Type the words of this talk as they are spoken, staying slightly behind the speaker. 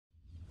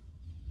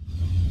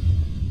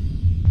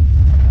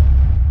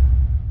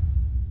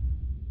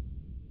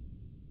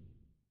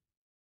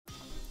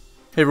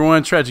Hey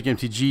everyone, Tragic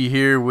MTG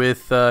here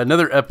with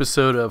another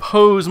episode of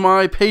Hose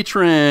My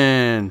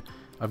Patron.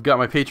 I've got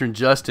my patron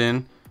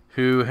Justin,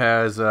 who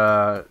has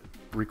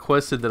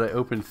requested that I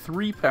open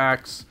 3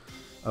 packs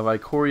of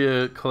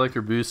Ikoria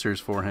collector boosters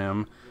for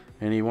him,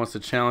 and he wants to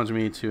challenge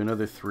me to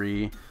another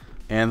 3.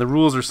 And the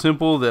rules are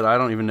simple, that I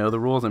don't even know the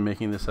rules. I'm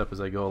making this up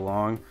as I go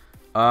along.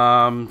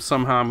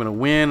 Somehow I'm going to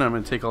win. I'm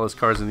going to take all his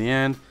cards in the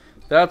end.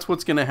 That's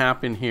what's going to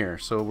happen here.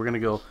 So we're going to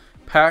go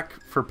pack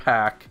for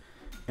pack.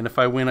 And if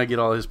I win, I get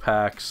all his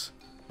packs.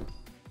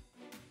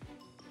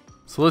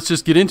 So let's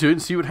just get into it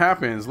and see what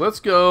happens. Let's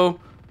go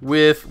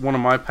with one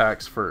of my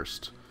packs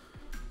first.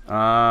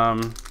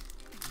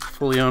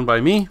 Fully owned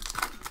by me.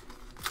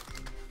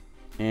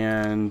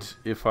 And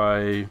if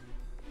I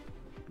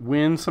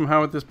win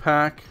somehow with this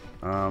pack,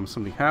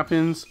 something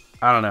happens.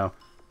 I don't know.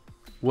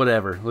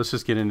 Whatever. Let's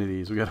just get into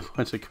these. We got a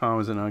bunch of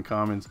commons and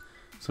uncommons.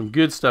 Some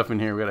good stuff in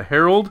here. We got a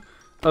Herald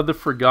of the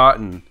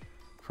Forgotten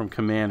from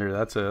Commander.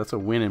 That's a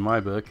win in my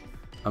book.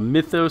 A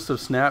Mythos of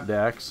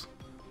Snapdax,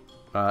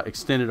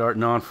 extended art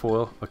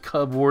non-foil, a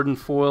Cub Warden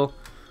foil,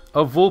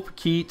 a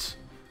Vulpikeet,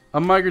 a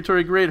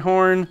Migratory Great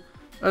Horn,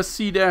 a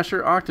Sea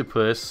Dasher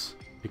Octopus,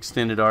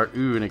 extended art,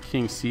 and a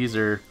King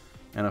Caesar,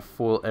 and a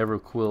foil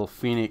Everquill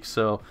Phoenix.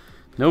 So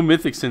no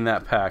mythics in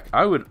that pack.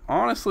 I would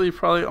honestly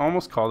probably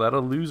almost call that a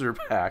loser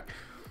pack,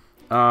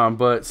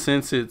 but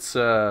since it's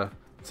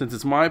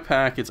my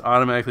pack, it's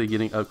automatically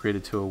getting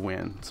upgraded to a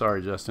win.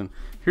 Sorry, Justin.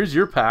 Here's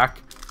your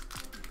pack.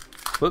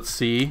 Let's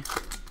see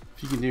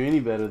if you can do any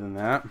better than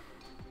that.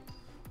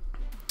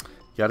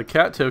 Got a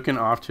cat token,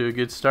 off to a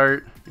good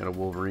start. Got a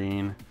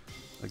Wolverine,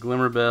 a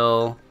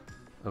Glimmerbell,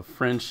 a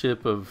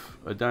Friendship of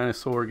a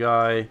Dinosaur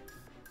guy,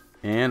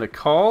 and a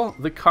Call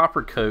the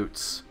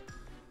Coppercoats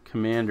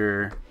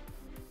Commander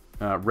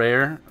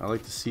rare. I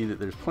like to see that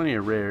there's plenty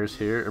of rares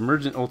here.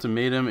 Emergent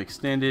Ultimatum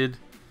extended,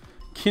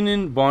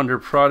 Kinnan Bonder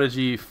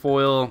Prodigy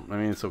foil. I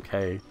mean, it's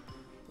okay.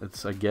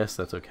 I guess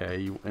that's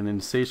okay. An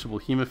Insatiable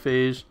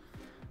Hemophage,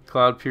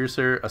 Cloud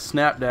Piercer, a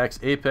Snapdax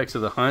Apex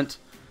of the Hunt,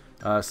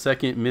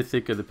 second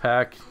mythic of the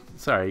pack.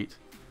 It's alright.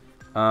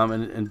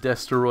 And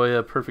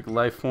Destoroyah Perfect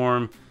Life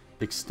Form,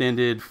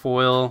 extended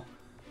foil.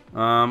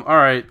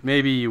 Alright,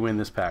 maybe you win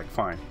this pack.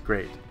 Fine,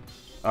 great.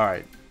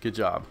 Alright, good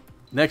job.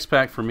 Next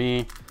pack for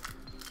me.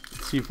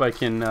 Let's see if I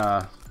can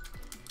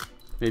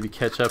maybe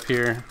catch up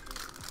here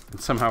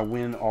and somehow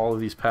win all of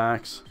these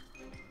packs.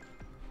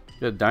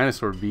 Got a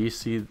Dinosaur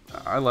Beast. See,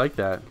 I like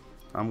that.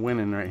 I'm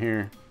winning right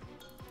here.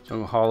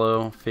 Jungle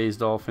Hollow, Phase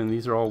Dolphin,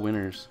 these are all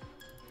winners.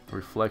 A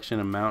Reflection,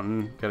 a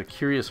Mountain. Got a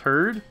Curious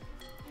Herd.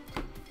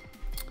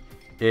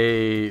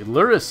 A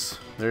Lurrus.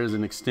 There's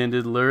an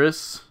extended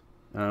Lurrus,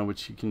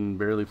 which you can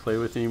barely play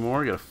with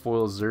anymore. Got a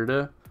foil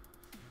Zerda.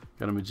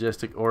 Got a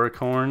Majestic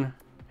Auricorn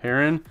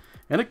Heron.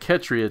 And a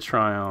Ketria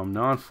Triumph,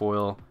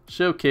 non-foil,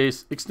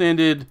 Showcase,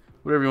 extended,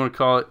 whatever you want to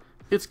call it.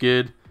 It's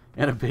good.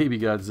 And a Baby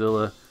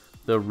Godzilla,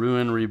 the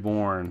Ruin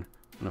Reborn.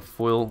 And a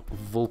foil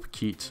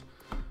Vulpikeet.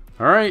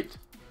 Alright.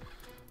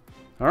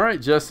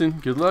 Alright, Justin,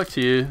 good luck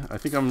to you. I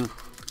think I'm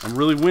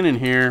really winning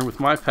here with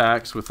my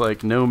packs with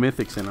like no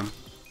mythics in them.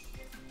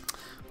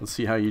 Let's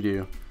see how you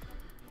do.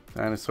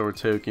 Dinosaur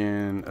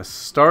token, a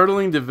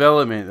Startling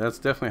Development. That's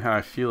definitely how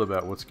I feel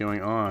about what's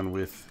going on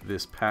with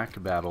this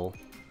pack battle.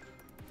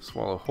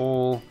 Swallow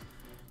Whole,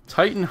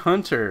 Titan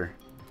Hunter,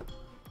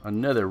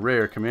 another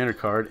rare commander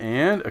card,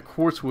 and a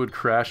Quartzwood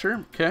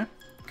Crasher.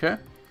 Okay.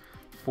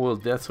 Foil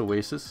Death's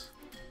Oasis.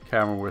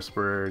 Cavern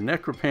Whisperer,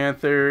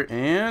 Necropanther,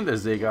 and a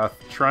Zagoth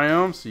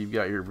Triumph. So you've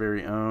got your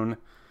very own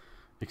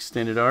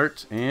extended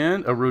art.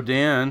 And a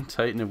Rodan,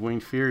 Titan of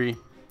Winged Fury.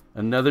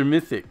 Another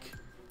mythic.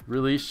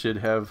 Really should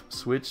have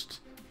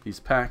switched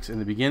these packs in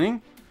the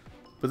beginning,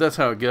 but that's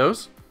how it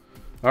goes.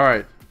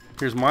 Alright,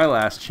 here's my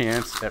last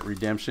chance at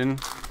redemption.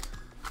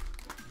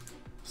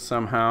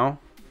 Somehow.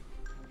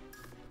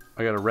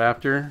 I got a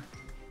Raptor.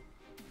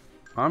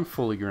 I'm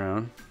fully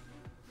grown.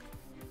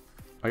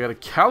 I got a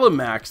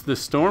Calamax, the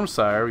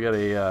Stormsire. We got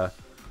a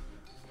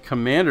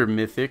Commander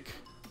Mythic.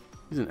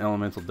 He's an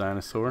elemental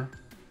dinosaur.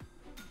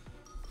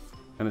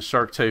 And a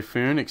Shark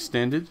Typhoon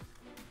extended.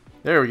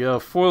 There we go.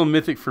 Foil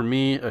Mythic for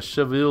me. A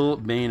Cheville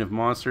Bane of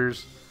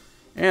Monsters.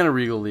 And a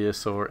Regal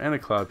Leosaur. And a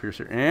Cloud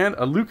Piercer. And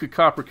a Luca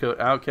Coppercoat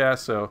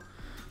Outcast. So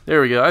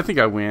there we go. I think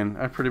I win.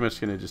 I'm pretty much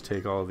going to just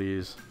take all of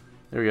these.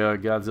 There we go.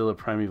 Godzilla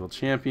Primeval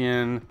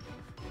Champion.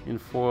 In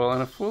foil.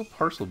 And a foil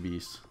Parcel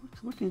Beast.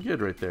 Looking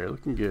good right there.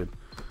 Looking good.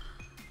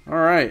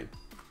 Alright,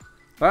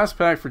 last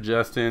pack for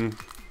Justin.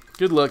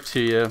 Good luck to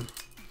you.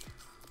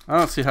 I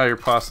don't see how you're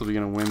possibly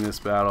going to win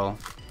this battle.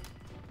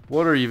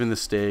 What are even the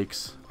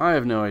stakes? I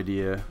have no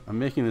idea. I'm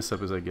making this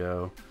up as I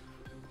go.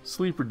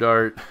 Sleeper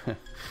Dart.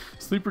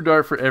 Sleeper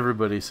Dart for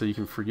everybody so you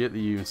can forget that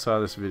you even saw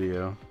this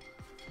video.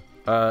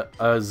 A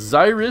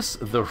Xyrus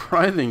the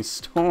Writhing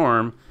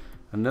Storm.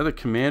 Another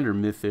Commander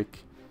Mythic.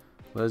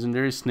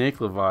 Legendary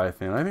Snake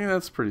Leviathan. I think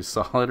that's pretty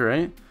solid,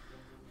 right?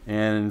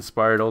 And an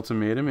Inspired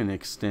Ultimatum and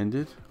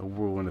extended. A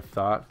Whirlwind of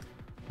Thought.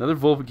 Another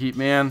Vulpikeet.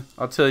 Man,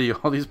 I'll tell you,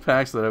 all these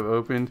packs that I've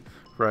opened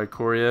for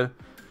Ikoria,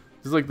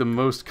 this is like the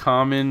most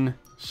common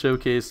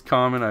showcased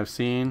common I've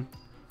seen.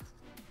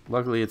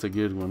 Luckily, it's a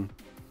good one.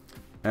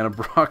 And a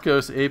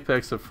Broncos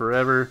Apex of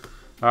Forever.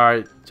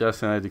 Alright,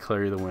 Justin, I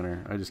declare you the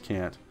winner. I just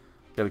can't.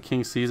 Got a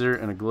King Caesar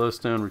and a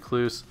Glowstone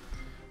Recluse.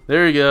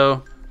 There you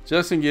go.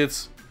 Justin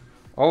gets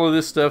all of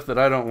this stuff that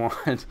I don't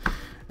want.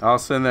 I'll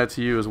send that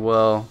to you as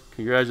well.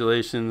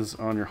 Congratulations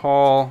on your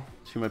haul.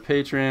 To my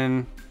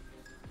patron.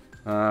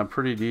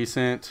 Pretty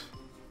decent.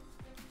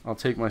 I'll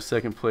take my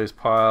second place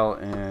pile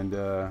and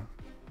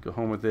go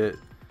home with it.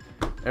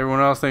 Everyone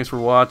else, thanks for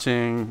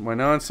watching my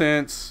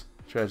nonsense.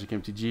 Tragic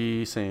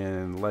MTG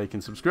saying like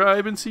and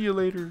subscribe, and see you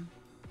later.